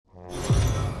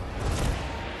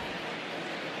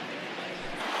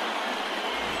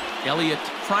Elliott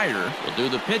Pryor will do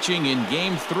the pitching in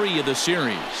Game 3 of the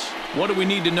series. What do we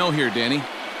need to know here, Danny?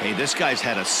 Hey, this guy's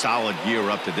had a solid year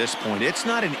up to this point. It's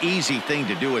not an easy thing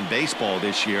to do in baseball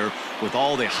this year with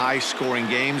all the high-scoring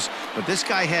games, but this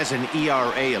guy has an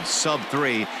ERA of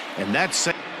sub-3, and that's...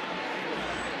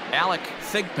 Alec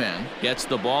Thigpen gets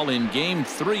the ball in Game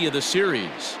 3 of the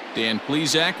series. Dan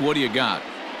Plesac, what do you got?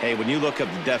 Hey, when you look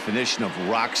up the definition of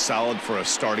rock solid for a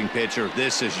starting pitcher,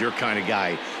 this is your kind of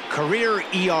guy. Career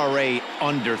ERA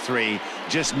under 3,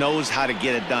 just knows how to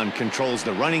get it done, controls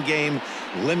the running game,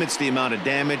 limits the amount of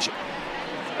damage.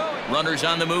 Runners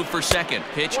on the move for second.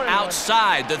 Pitch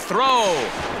outside. The throw.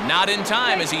 Not in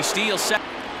time as he steals second.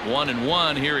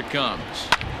 1-1. Here it comes.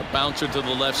 A bouncer to the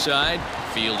left side.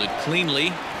 Fielded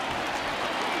cleanly.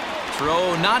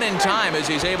 Throw not in time as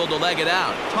he's able to leg it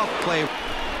out. Tough play.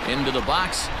 Into the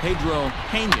box, Pedro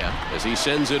Pena as he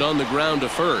sends it on the ground to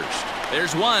first.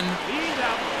 There's one.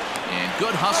 And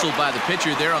good hustle by the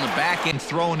pitcher there on the back end.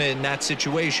 Throwing it in that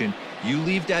situation, you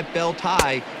leave that belt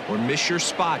high or miss your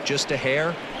spot just a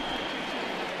hair.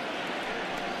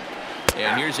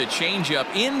 And here's a changeup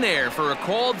in there for a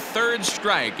called third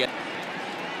strike.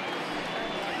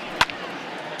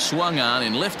 Swung on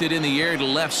and lifted in the air to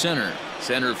left center.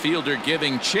 Center fielder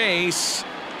giving chase.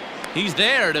 He's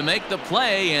there to make the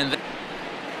play, and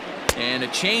a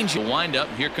change wind up.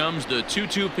 Here comes the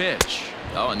 2-2 pitch.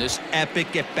 Oh, and this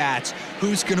epic at bats.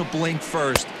 Who's going to blink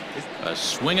first? A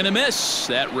swing and a miss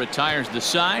that retires the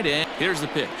side, and here's the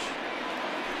pitch.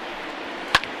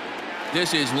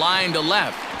 This is line to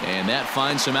left, and that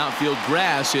finds some outfield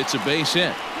grass. It's a base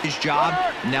hit. His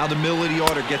job. Now the middle of the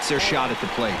order gets their shot at the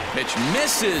plate. Pitch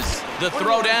misses the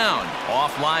throw down.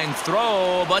 Offline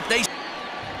throw, but they.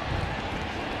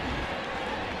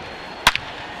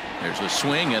 There's a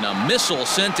swing and a missile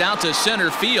sent out to center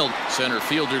field. Center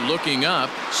fielder looking up,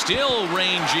 still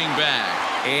ranging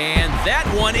back. And that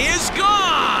one is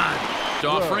gone.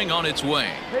 Offering on its way.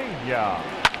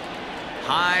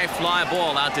 High fly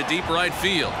ball out to deep right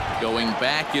field. Going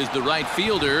back is the right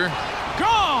fielder.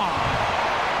 Gone.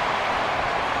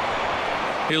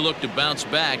 He'll look to bounce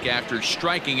back after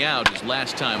striking out his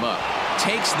last time up.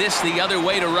 Takes this the other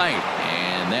way to right.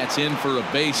 And that's in for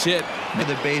a base hit.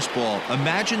 The baseball.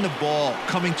 Imagine the ball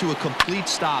coming to a complete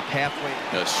stop halfway.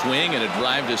 A swing and a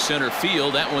drive to center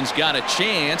field. That one's got a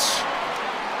chance.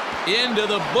 Into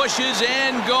the bushes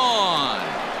and gone.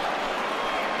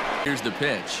 Here's the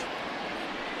pitch.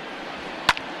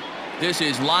 This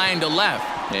is line to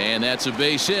left. And that's a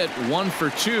base hit. 1 for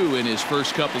 2 in his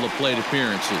first couple of plate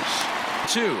appearances.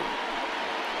 2.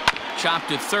 Chopped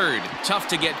to third. Tough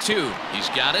to get to. He's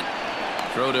got it.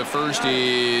 Throw to first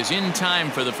is in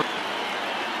time for the first.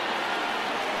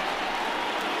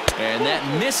 And that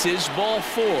misses ball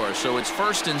 4. So it's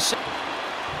first and second.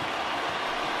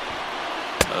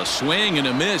 A swing and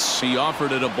a miss. He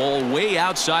offered it a ball way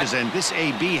outside. And this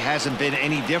AB hasn't been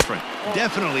any different.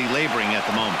 Definitely laboring at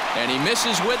the moment. And he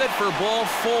misses with it for ball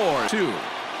 4. 2.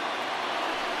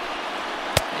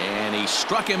 And he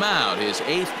struck him out. His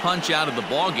 8th punch out of the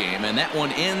ball game, and that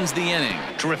one ends the inning.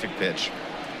 Terrific pitch.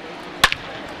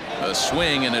 A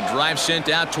swing and a drive sent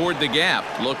out toward the gap.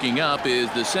 Looking up is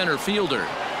the center fielder.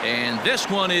 And this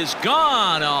one is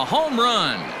gone. A home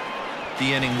run.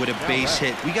 The inning with a base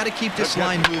hit. We got to keep this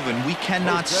line moving. We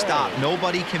cannot stop.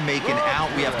 Nobody can make an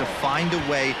out. We have to find a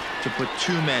way to put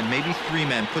 2 men, maybe 3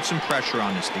 men, put some pressure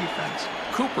on this defense.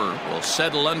 Cooper will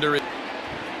settle under it.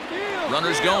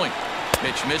 Runners going.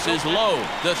 Pitch misses low.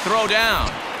 The throw down.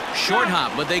 Short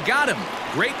hop, but they got him.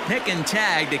 Great pick and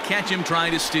tag to catch him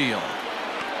trying to steal.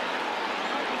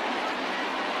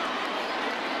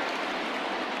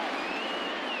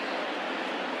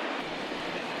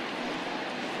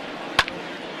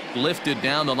 Lifted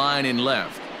down the line in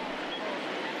left.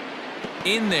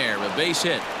 In there, a base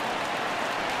hit.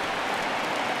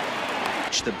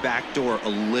 The back door a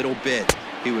little bit.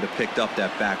 He would have picked up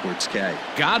that backwards K.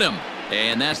 Got him.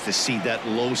 And that's to see that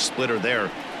low splitter there.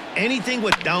 Anything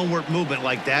with downward movement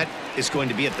like that is going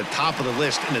to be at the top of the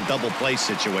list in a double play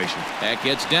situation. That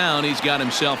gets down. He's got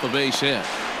himself a base hit.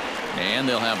 And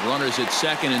they'll have runners at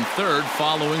second and third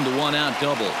following the 1-out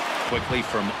double. Quickly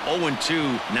from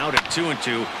 0-2 now to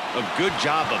 2-2. A good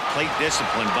job of plate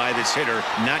discipline by this hitter,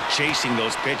 not chasing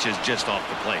those pitches just off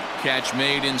the plate. Catch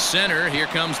made in center. Here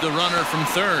comes the runner from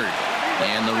third.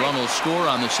 And the run will score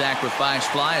on the sacrifice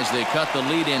fly as they cut the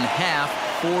lead in half.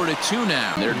 4-2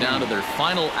 now. They're down to their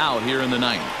final out here in the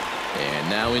ninth. And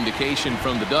now indication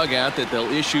from the dugout that they'll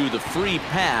issue the free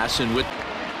pass, and with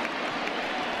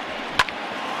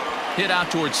hit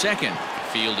out towards second.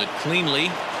 Fielded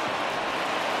cleanly.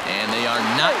 And they are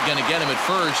not going to get him at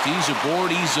first. He's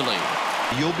aboard easily.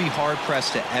 You'll be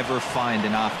hard-pressed to ever find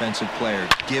an offensive player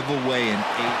give away an 8.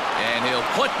 And he'll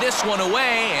put this one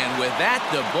away, and with that,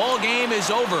 the ball game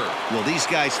is over. Well, these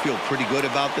guys feel pretty good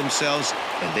about themselves,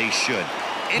 and they should.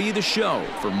 Be the show.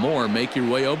 For more, make your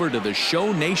way over to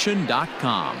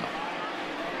theshownation.com.